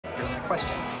question.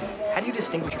 How do you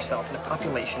distinguish yourself in a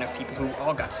population of people who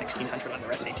all got 1600 on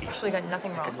their SAT? Actually got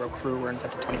nothing wrong. Could row crew or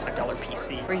invent a $25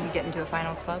 PC. Or you get into a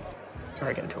final club. Or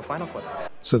I get into a final club.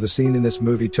 So the scene in this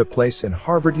movie took place in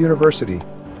Harvard University,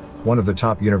 one of the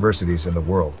top universities in the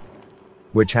world,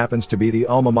 which happens to be the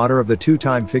alma mater of the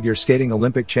two-time figure skating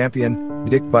Olympic champion,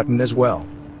 Dick Button as well.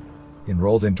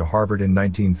 Enrolled into Harvard in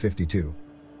 1952,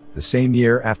 the same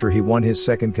year after he won his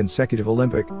second consecutive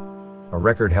Olympic, a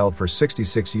record held for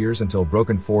 66 years until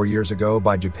broken 4 years ago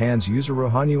by Japan's Yuzuru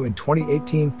Hanyu in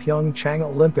 2018 Pyeongchang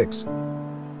Olympics.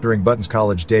 During Button's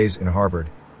college days in Harvard,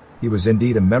 he was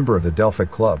indeed a member of the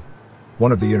Delphic Club,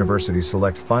 one of the university's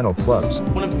select final clubs.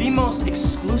 One of the most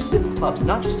exclusive clubs,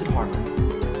 not just at Harvard,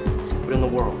 but in the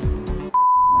world.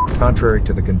 Contrary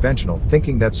to the conventional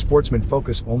thinking that sportsmen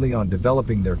focus only on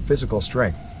developing their physical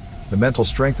strength, the mental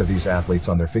strength of these athletes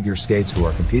on their figure skates who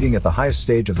are competing at the highest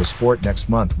stage of the sport next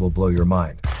month will blow your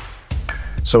mind.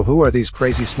 So who are these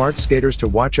crazy smart skaters to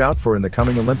watch out for in the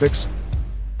coming Olympics?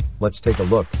 Let's take a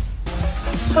look.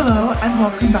 Hello and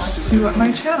welcome back to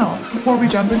my channel. Before we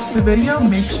jump into the video,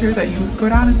 make sure that you go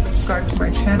down and subscribe to my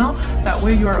channel. That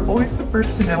way you are always the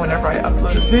first to know whenever I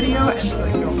upload a video and so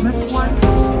you don't miss one.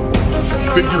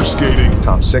 Figure skating.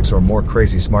 Top 6 or more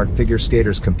crazy smart figure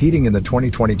skaters competing in the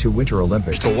 2022 Winter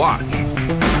Olympics. To watch.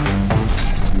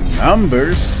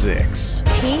 Number 6.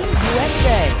 Team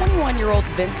USA. 21-year-old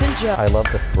Vincent Zhou. I love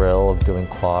the thrill of doing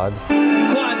quads.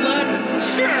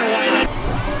 Quadlets? Sure, why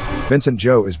not? Vincent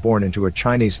Zhou is born into a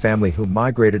Chinese family who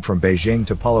migrated from Beijing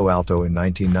to Palo Alto in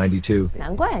 1992.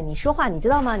 难怪你说话，你知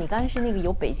道吗？你刚才是那个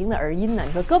有北京的儿音呢。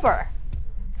你说哥本儿。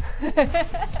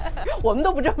我们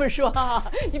都不这么说啊，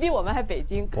你比我们还北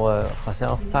京。我好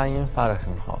像发音发得很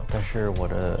好，但是我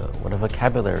的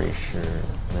vocabulary 是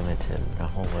limited， 然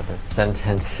后我的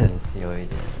sentences 有一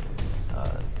点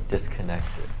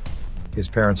disconnected. His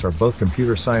parents are both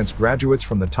computer science graduates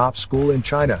from the top school in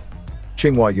China,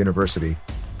 Tsinghua University,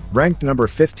 ranked number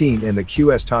 15 in the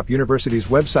QS Top Universities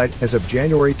website as of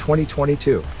January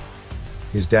 2022.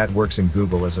 His dad works in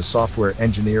Google as a software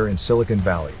engineer in Silicon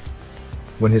Valley.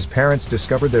 When his parents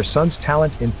discovered their son's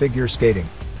talent in figure skating,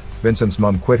 Vincent's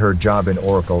mom quit her job in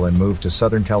Oracle and moved to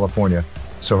Southern California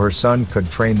so her son could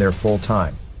train there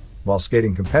full-time, while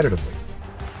skating competitively.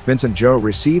 Vincent Zhou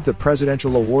received the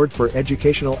Presidential Award for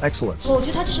Educational Excellence.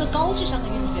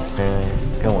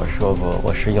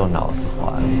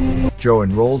 Zhou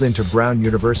enrolled into Brown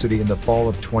University in the fall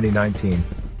of 2019,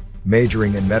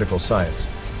 majoring in medical science.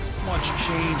 Much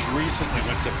change recently.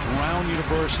 Went to Brown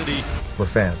University. For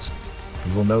fans,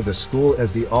 you will know the school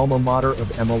as the alma mater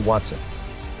of Emma Watson,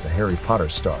 the Harry Potter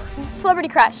star. Celebrity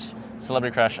crush.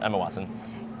 Celebrity crush, Emma Watson.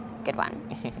 Good one.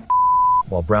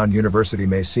 While Brown University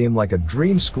may seem like a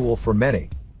dream school for many,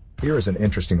 here is an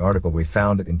interesting article we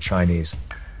found in Chinese.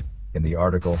 In the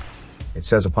article, it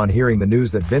says upon hearing the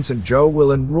news that Vincent Zhou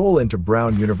will enroll into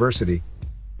Brown University,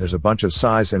 there's a bunch of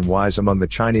sighs and whys among the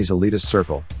Chinese elitist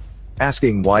circle,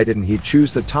 asking why didn't he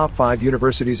choose the top 5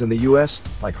 universities in the US,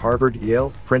 like Harvard,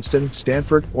 Yale, Princeton,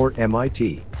 Stanford, or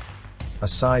MIT. A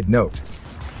side note,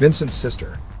 Vincent's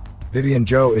sister, Vivian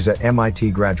Zhou, is an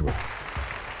MIT graduate.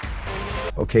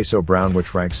 Okay, so Brown,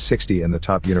 which ranks 60 in the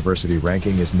top university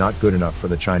ranking, is not good enough for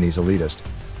the Chinese elitist.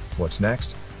 What's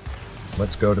next?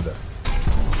 Let's go to the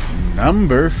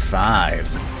Number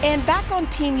 5. And back on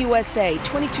Team USA,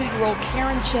 22-year-old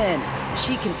Chen.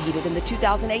 She competed in the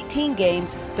 2018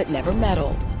 games, but never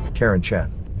medaled.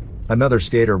 Chen, another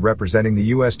skater representing the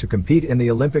US to compete in the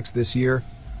Olympics this year,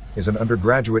 is an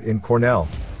undergraduate in Cornell,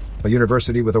 a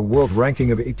university with a world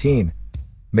ranking of 18,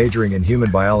 majoring in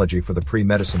human biology for the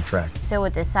pre-medicine track. So we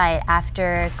decided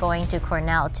after going to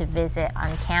Cornell to visit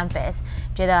on campus,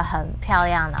 觉得很漂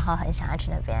亮，然后很想要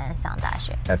去那边上大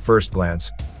学。 At first glance,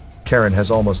 Karen has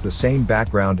almost the same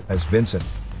background as Vincent.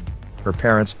 Her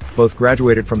parents, both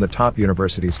graduated from the top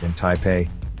universities in Taipei,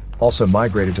 also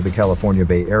migrated to the California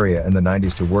Bay Area in the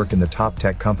 90s to work in the top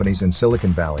tech companies in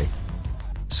Silicon Valley.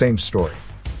 Same story.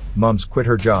 Mom's quit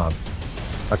her job,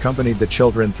 accompanied the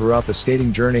children throughout the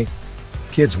skating journey.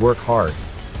 Kids work hard.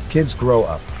 Kids grow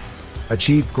up.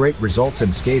 Achieved great results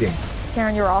in skating.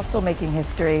 Karen, you're also making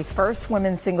history. First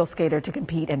women's single skater to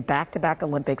compete in back-to-back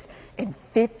Olympics in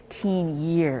 15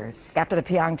 years. After the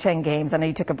Pyeongchang Games, I know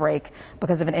you took a break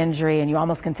because of an injury and you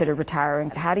almost considered retiring.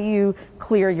 How do you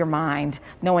clear your mind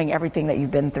knowing everything that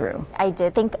you've been through? I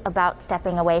did think about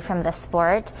stepping away from the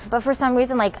sport, but for some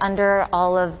reason, like under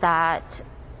all of that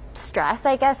stress,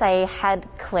 I guess, I had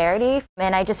clarity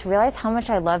and I just realized how much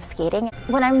I love skating.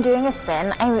 When I'm doing a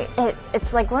spin,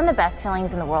 it's like one of the best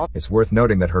feelings in the world. It's worth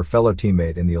noting that her fellow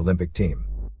teammate in the Olympic team,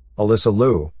 Alysa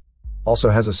Liu,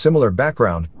 also has a similar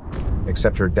background,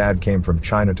 except her dad came from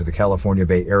China to the California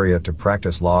Bay Area to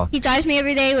practice law. He drives me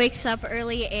every day, wakes up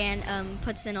early, and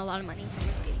puts in a lot of money for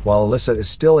my skating. While Alysa is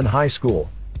still in high school,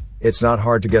 it's not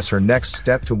hard to guess her next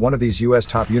step to one of these U.S.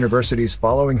 top universities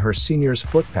following her senior's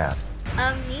footpath.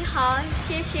 你好，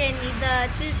谢谢你的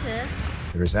支持。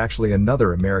 There's actually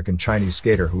another American Chinese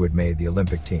skater who had made the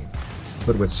Olympic team,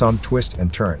 but with some twists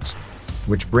and turns.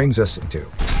 Which brings us to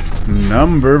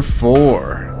number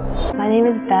 4. My name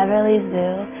is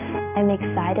Zhou. I'm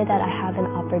excited that I have an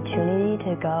opportunity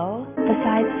to go.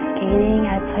 Besides skating,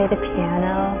 I play the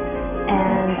piano,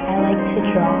 and I like to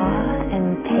draw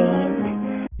and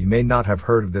paint. You may not have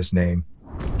heard of this name,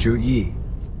 Zhou Yi,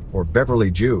 or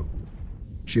Beverly Zhou.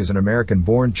 She is an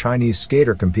American-born Chinese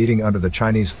skater competing under the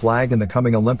Chinese flag in the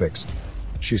coming Olympics.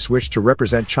 She switched to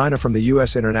represent China from the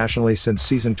U.S. internationally since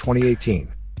season 2018.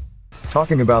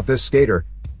 Talking about this skater,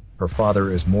 her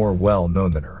father is more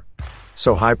well-known than her.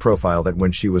 So high-profile that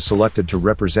when she was selected to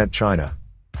represent China,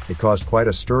 it caused quite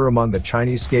a stir among the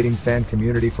Chinese skating fan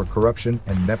community for corruption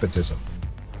and nepotism.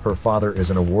 Her father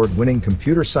is an award-winning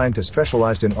computer scientist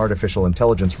specialized in artificial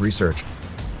intelligence research,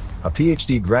 a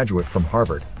PhD graduate from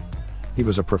Harvard. He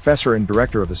was a professor and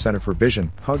director of the Center for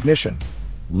Vision, Cognition,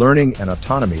 Learning and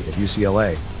Autonomy at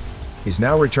UCLA. He's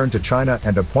now returned to China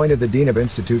and appointed the Dean of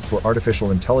Institute for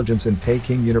Artificial Intelligence in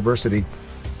Peking University,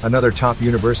 another top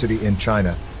university in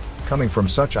China, coming from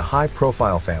such a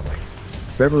high-profile family.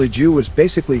 Beverly Zhou was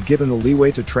basically given the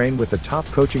leeway to train with the top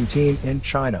coaching team in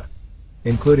China,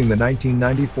 including the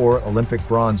 1994 Olympic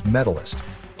bronze medalist,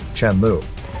 Chen.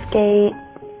 Skate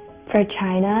for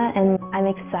China, and I'm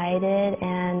excited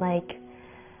and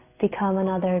become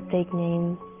another big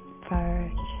name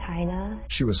for China.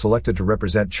 She was selected to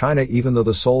represent China even though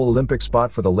the sole Olympic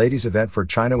spot for the ladies event for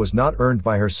China was not earned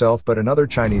by herself but another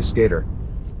Chinese skater,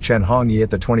 Chen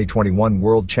at the 2021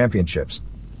 World Championships.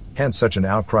 Hence such an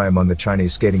outcry among the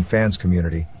Chinese skating fans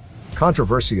community.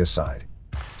 Controversy aside,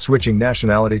 switching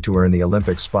nationality to earn the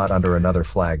Olympic spot under another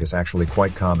flag is actually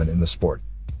quite common in the sport.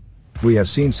 We have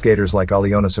seen skaters like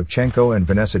Alyona Savchenko and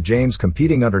Vanessa James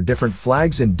competing under different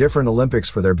flags in different Olympics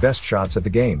for their best shots at the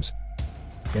games.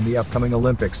 In the upcoming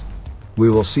Olympics, we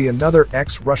will see another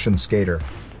ex-Russian skater,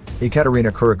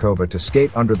 Ekaterina Kurakova, to skate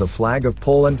under the flag of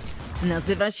Poland.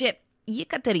 Nazywa się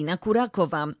Jekaterina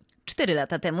Kurakowa. 4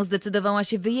 lata temu zdecydowała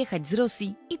się wyjechać z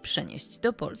Rosji i przenieść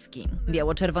do Polski.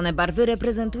 Biało-czerwone barwy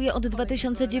reprezentuje od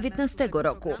 2019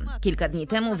 roku. Kilka dni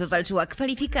temu wywalczyła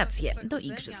kwalifikacje do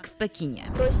Igrzysk w Pekinie.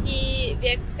 W Rosji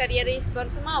wiek kariery jest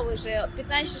bardzo mały, że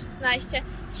 15, 16,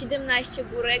 17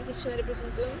 górek dziewczyny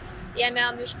reprezentują. Ja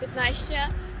miałam już 15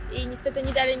 i niestety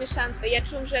nie dali mi szansy. Ja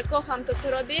czułam, że kocham to,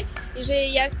 co robię i że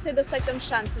ja chcę dostać tę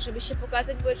szansę, żeby się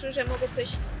pokazać, bo ja czułam, że mogę coś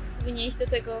wnieść do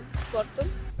tego sportu.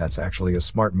 That's actually a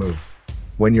smart move.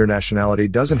 When your nationality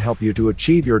doesn't help you to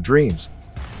achieve your dreams,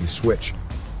 you switch.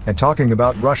 And talking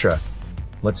about Russia,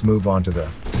 let's move on to the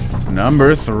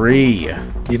number 3.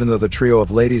 Even though the trio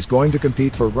of ladies going to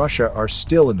compete for Russia are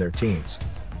still in their teens,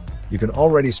 you can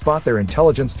already spot their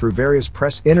intelligence through various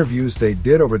press interviews they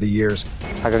did over the years.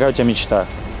 А какая у тебя мечта?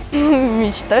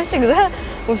 Мечта всегда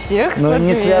у всех спортсменов.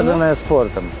 Не связанная с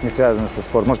спортом, не связанная со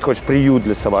спортом. Может, хочешь приют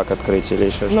для собак открыть или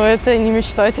еще что-то? Но это не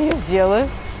мечта, это я сделаю.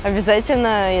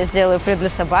 Обязательно я сделаю приют для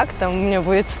собак. Там у меня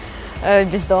будут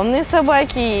бездомные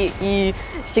собаки, и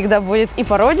всегда будет и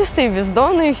породистые, и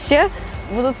бездомные, все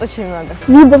будут очень много.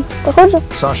 Видом похоже?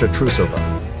 Sasha Trusova,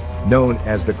 known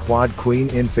as the Quad Queen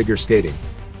in figure skating,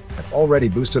 had already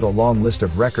boosted a long list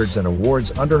of records and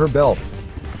awards under her belt.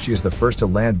 She is the first to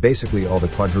land basically all the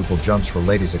quadruple jumps for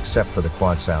ladies except for the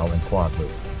quad sal and quad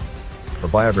loop. Her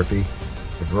biography,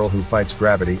 The Girl Who Fights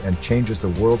Gravity and Changes the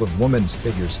World of Women's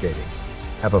Figure Skating,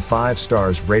 have a 5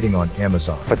 stars rating on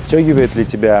Amazon. Подстегивает ли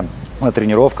тебя на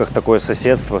тренировках такое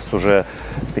соседство с уже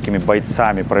такими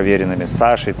бойцами проверенными, с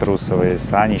Сашей Трусовой,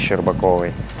 с Аней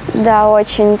Щербаковой? Да,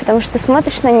 очень, потому что ты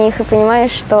смотришь на них и понимаешь,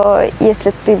 что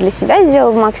если ты для себя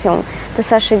сделал максимум, то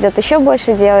Саша идет еще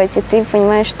больше делать, и ты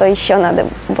понимаешь, что еще надо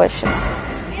больше.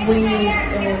 We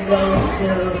go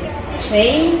to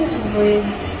train, we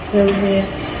will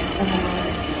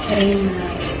train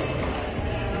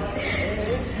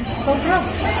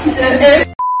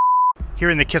Here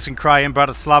in the Kiss and Cry in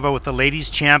Bratislava with the ladies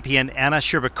champion Anna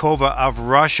Sherbakova of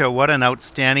Russia. What an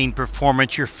outstanding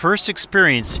performance. Your first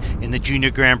experience in the Junior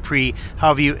Grand Prix. How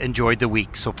have you enjoyed the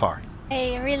week so far?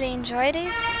 I really enjoyed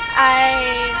it.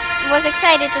 I was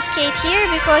excited to skate here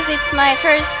because it's my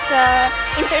first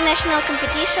international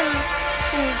competition,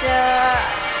 and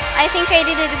I think I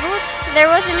did it good. There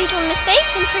was a little mistake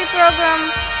in free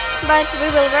program, but we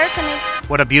will work on it.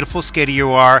 What a beautiful skater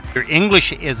you are. Your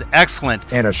English is excellent.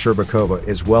 Anna Sherbakova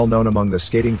is well known among the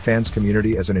skating fans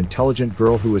community as an intelligent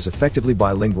girl who is effectively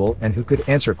bilingual and who could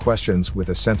answer questions with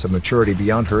a sense of maturity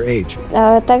beyond her age.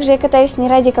 Также я катаюсь не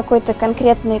ради какой-то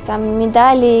конкретной там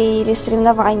медали или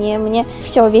соревнования. Мне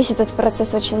весь этот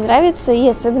процесс очень нравится, и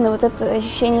особенно вот это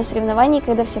ощущение соревнований,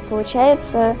 когда все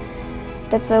получается.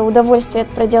 Это удовольствие от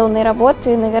проделанной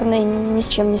работы, наверное, ни с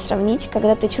чем не сравнить,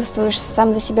 когда ты чувствуешь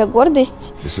сам за себя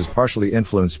гордость. This is partially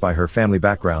influenced by her family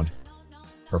background.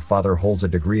 Her father holds a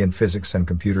degree in physics and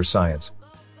computer science,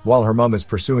 while her mom is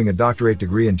pursuing a doctorate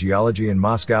degree in geology in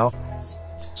Moscow.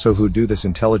 So who do this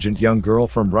intelligent young girl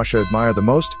from Russia admire the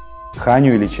most?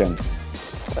 Ханю или Чен?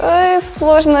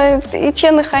 Сложно. И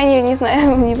Чен, и Ханю, не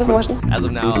знаю, невозможно. As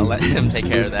of now, I'll let him take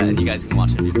care of that, and you guys can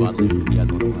watch it if you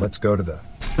guys want to. Let's go to the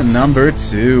number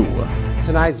 2.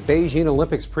 Tonight's Beijing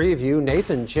Olympics preview,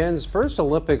 Nathan Chen's first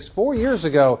Olympics 4 years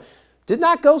ago did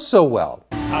not go so well.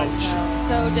 Ouch.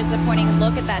 So disappointing.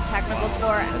 Look at that technical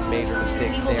score. Major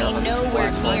mistake we will be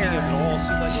nowhere near to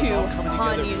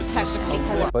Hanyu's technical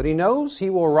score. But he knows he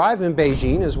will arrive in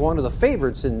Beijing as one of the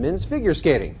favorites in men's figure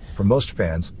skating. For most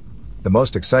fans, the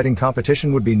most exciting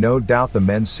competition would be no doubt the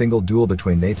men's single duel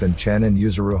between Nathan Chen and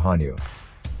Yuzuru Hanyu.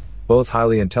 Both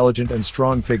highly intelligent and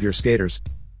strong figure skaters.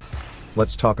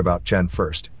 Let's talk about Chen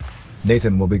first.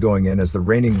 Nathan will be going in as the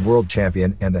reigning world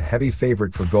champion and the heavy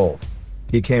favorite for gold.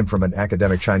 He came from an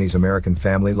academic Chinese-American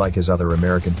family like his other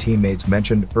American teammates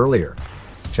mentioned earlier.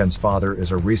 Chen's father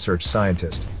is a research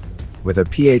scientist with a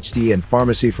PhD in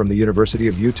pharmacy from the University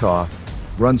of Utah,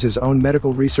 runs his own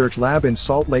medical research lab in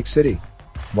Salt Lake City,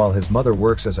 while his mother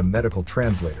works as a medical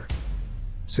translator.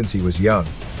 Since he was young,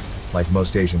 like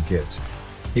most Asian kids,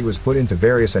 he was put into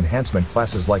various enhancement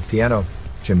classes like piano,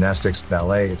 gymnastics,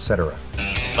 ballet, etc.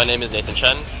 My name is Nathan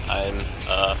Chen. I'm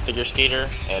a figure skater,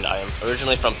 and I am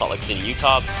originally from Salt Lake City,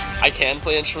 Utah. I can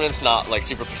play instruments, not like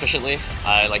super proficiently.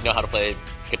 I know how to play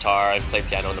guitar. I've played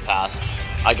piano in the past.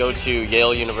 I go to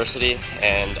Yale University,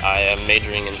 and I am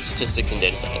majoring in statistics and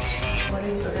data science. What are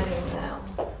you learning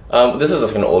now? This is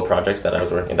like an old project that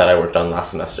I worked on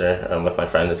last semester with my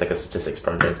friend. It's like a statistics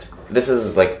project.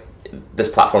 This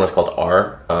platform is called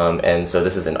R, and so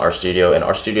this is in RStudio, and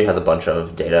RStudio has a bunch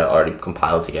of data already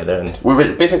compiled together, and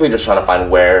we're basically just trying to find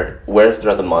where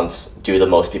throughout the months do the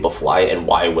most people fly, and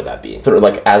why would that be? So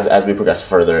like as we progress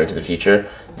further into the future,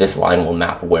 this line will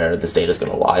map where this data is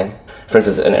going to lie. For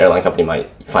instance, an airline company might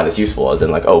find this useful, as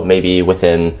in like, oh, maybe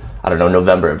within, I don't know,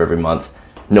 November of every month,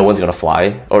 no one's going to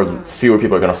fly, or fewer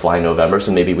people are going to fly in November,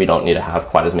 so maybe we don't need to have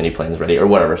quite as many planes ready, or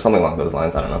whatever, something along those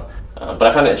lines, I don't know. But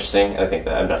I find it interesting, and I think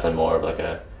that I'm definitely more of like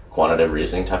a quantitative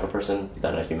reasoning type of person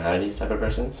than a humanities type of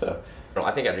person, so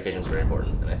I think education is very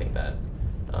important, and I think that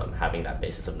having that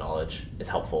basis of knowledge is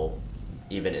helpful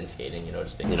even in skating,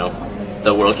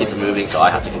 the world keeps moving, so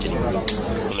I have to continue moving.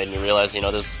 It made me realize,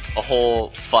 there's a whole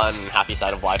fun, happy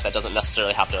side of life that doesn't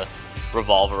necessarily have to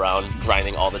revolve around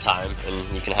grinding all the time,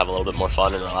 and you can have a little bit more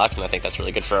fun and relax, and I think that's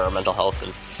really good for our mental health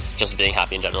and just being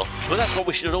happy in general. Well, that's what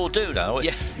we should all do now.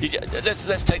 Yeah.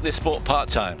 Let's take this sport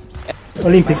part-time.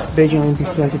 Olympics, Beijing Olympics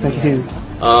 2022.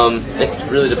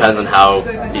 It really depends on how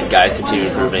these guys continue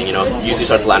improving. If Yuzu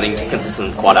starts landing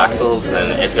consistent quad axles,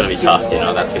 then it's going to be tough.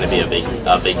 That's going to be a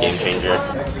big game changer.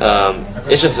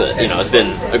 It's just it's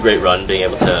been a great run being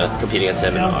able to compete against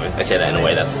him, and I say that in a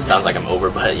way that sounds like I'm over,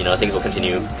 but things will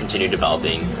continue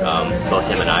developing, both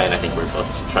him and I think we're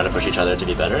both trying to push each other to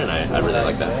be better, and I really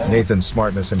like that. Nathan's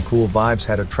smartness and cool vibes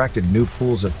had attracted new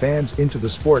pools of fans into the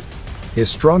sport. His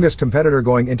strongest competitor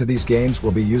going into these games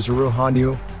will be Yuzuru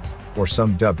Hanyu, or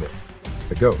some dubbed it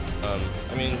the GOAT.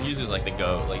 Yuzu's like the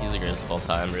GOAT, he's the greatest of all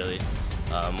time, really.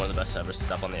 One of the best to ever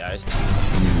step on the ice.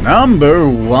 Number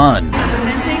 1.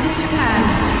 Representing Japan,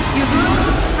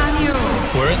 Yuzuru Hanyu.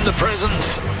 We're in the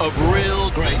presence of real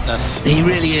greatness. He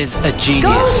really is a genius.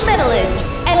 Gold medalist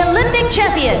and Olympic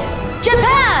champion,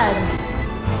 Japan!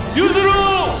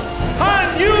 Yuzuru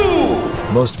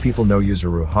Hanyu! Most people know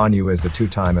Yuzuru Hanyu as the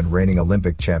two-time and reigning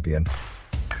Olympic champion.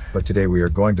 But today we are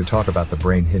going to talk about the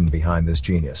brain hidden behind this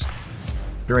genius.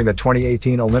 During the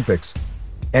 2018 Olympics,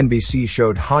 NBC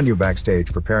showed Hanyu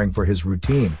backstage preparing for his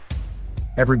routine.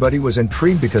 Everybody was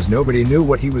intrigued because nobody knew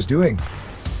what he was doing.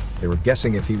 They were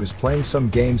guessing if he was playing some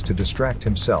games to distract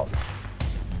himself.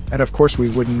 And of course we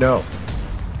wouldn't know,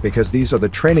 because these are the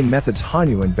training methods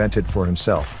Hanyu invented for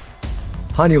himself.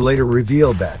 Hanyu later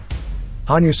revealed that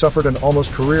Hanyu suffered an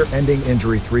almost career-ending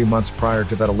injury 3 months prior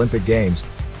to that Olympic Games.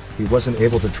 He wasn't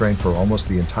able to train for almost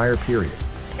the entire period.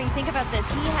 Think about this,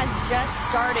 he has just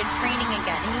started training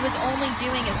again. He was only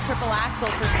doing his triple axel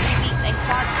for 3 weeks and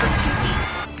quads for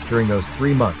 2 weeks. During those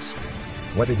 3 months,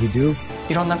 what did he do?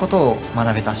 いろんなことを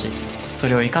学べたし、そ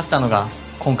れを生かせたのが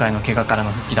今回の怪我から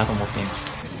の復帰だと思っています。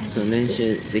そう練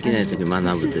習できない時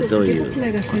学ぶってどういうことだ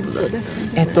っ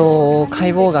たの？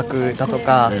解剖学だと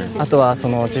か、あとはそ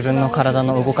の自分の体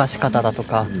の動かし方だと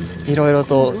か、いろいろ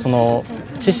とその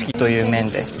知識という面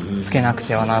でつけなく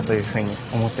てはなというふうに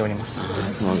思っております。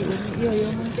そうですか。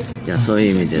じゃあそう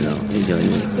いう意味での非常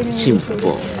に進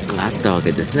歩があったわ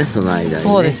けですね、その間にね。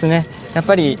そうですね。やっ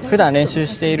ぱり普段練習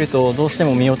しているとどうして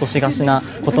も見落としがちな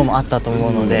こともあったと思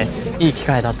うので、いい機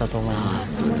会だったと思いま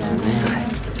す。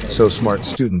So smart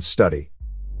students study.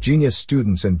 Genius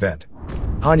students invent.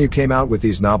 Hanyu came out with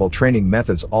these novel training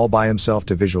methods all by himself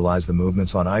to visualize the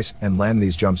movements on ice and land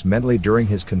these jumps mentally during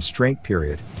his constraint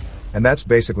period. And that's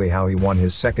basically how he won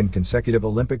his second consecutive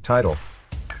Olympic title.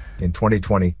 In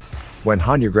 2020, when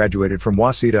Hanyu graduated from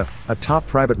Waseda, a top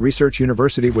private research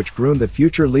university which groomed the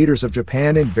future leaders of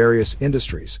Japan in various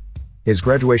industries. His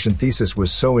graduation thesis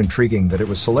was so intriguing that it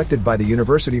was selected by the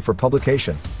university for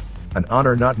publication. An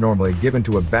honor not normally given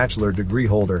to a bachelor degree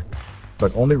holder,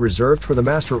 but only reserved for the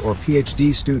master or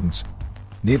PhD students.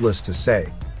 Needless to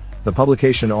say, the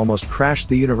publication almost crashed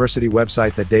the university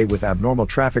website that day with abnormal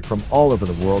traffic from all over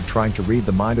the world trying to read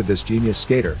the mind of this genius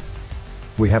skater.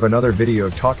 We have another video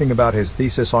talking about his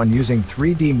thesis on using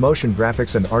 3D motion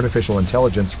graphics and artificial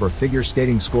intelligence for figure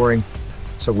skating scoring,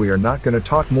 so we are not going to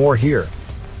talk more here.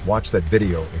 Watch that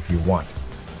video if you want.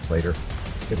 Later,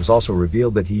 it was also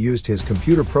revealed that he used his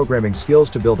computer programming skills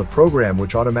to build a program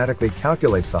which automatically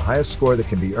calculates the highest score that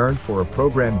can be earned for a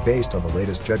program based on the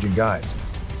latest judging guides.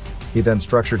 He then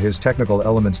structured his technical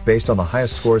elements based on the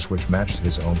highest scores which matched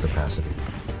his own capacity.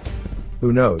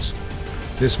 Who knows?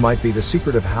 This might be the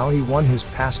secret of how he won his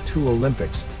past 2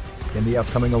 Olympics. In the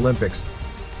upcoming Olympics,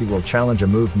 he will challenge a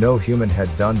move no human had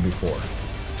done before.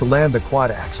 To land the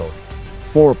quad axel,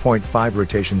 4.5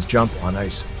 rotations jump on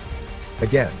ice.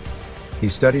 Again, he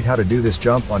studied how to do this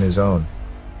jump on his own,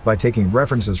 by taking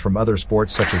references from other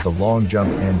sports such as the long jump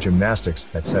and gymnastics,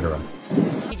 etc.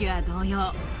 フィギュア同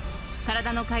様、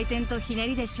体の回転とひね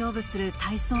りで勝負する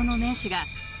体操の名手が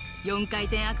4回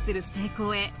転アクセル成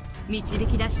功へ導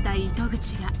き出した糸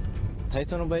口が。体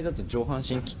操の場合だと上半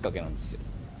身きっかけなんですよ。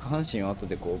下半身を後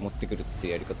でこう持ってくるってい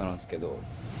うやり方なんですけど、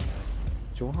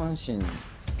上半身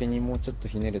先にもうちょっと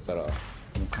ひねれたら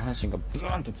下半身がブ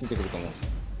ーンとついてくると思うんですよ。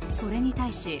それに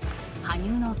対し羽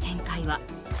生の見解は、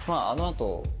あの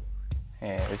後、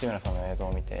内村さんの映像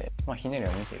を見て、ひねり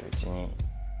を見てるうちに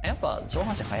やっぱ上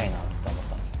半身速いなって思っ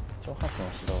たんですよ。上半身の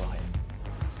指導が速い。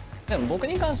でも僕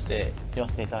に関して言わ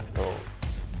せていただくと、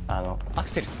アク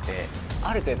セルって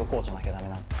ある程度こうじゃなきゃダメ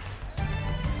なんで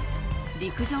す。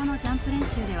陸上のジャンプ練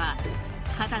習では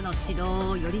肩の指導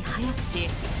をより速くし、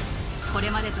こ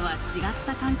れまでとは違っ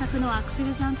た感覚のアクセ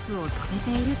ルジャンプを止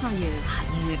めているという羽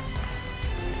生。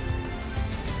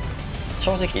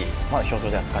正直まだ表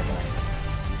情では使えてない。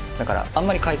だからあん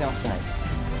まり回転はしてない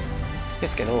で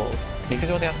すけど、陸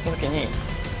上でやった時に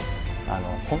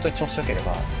本当に調子良けれ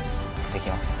ばでき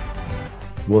ますね。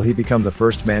Will he become the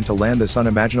first man to land this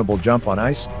unimaginable jump on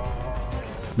ice?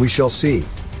 We shall see.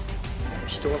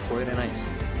 人が超えれないです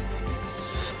ね。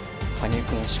羽生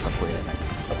くんしか超えれない。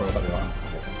この壁は。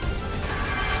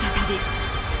再び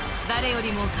誰よ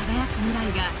りも輝く未来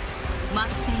が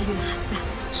待っているはずだ。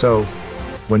So,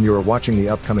 when you are watching the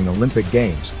upcoming Olympic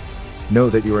Games, know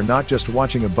that you are not just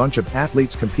watching a bunch of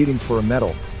athletes competing for a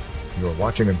medal. You are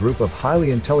watching a group of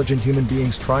highly intelligent human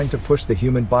beings trying to push the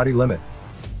human body limit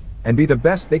and be the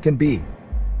best they can be.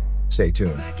 Stay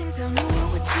tuned.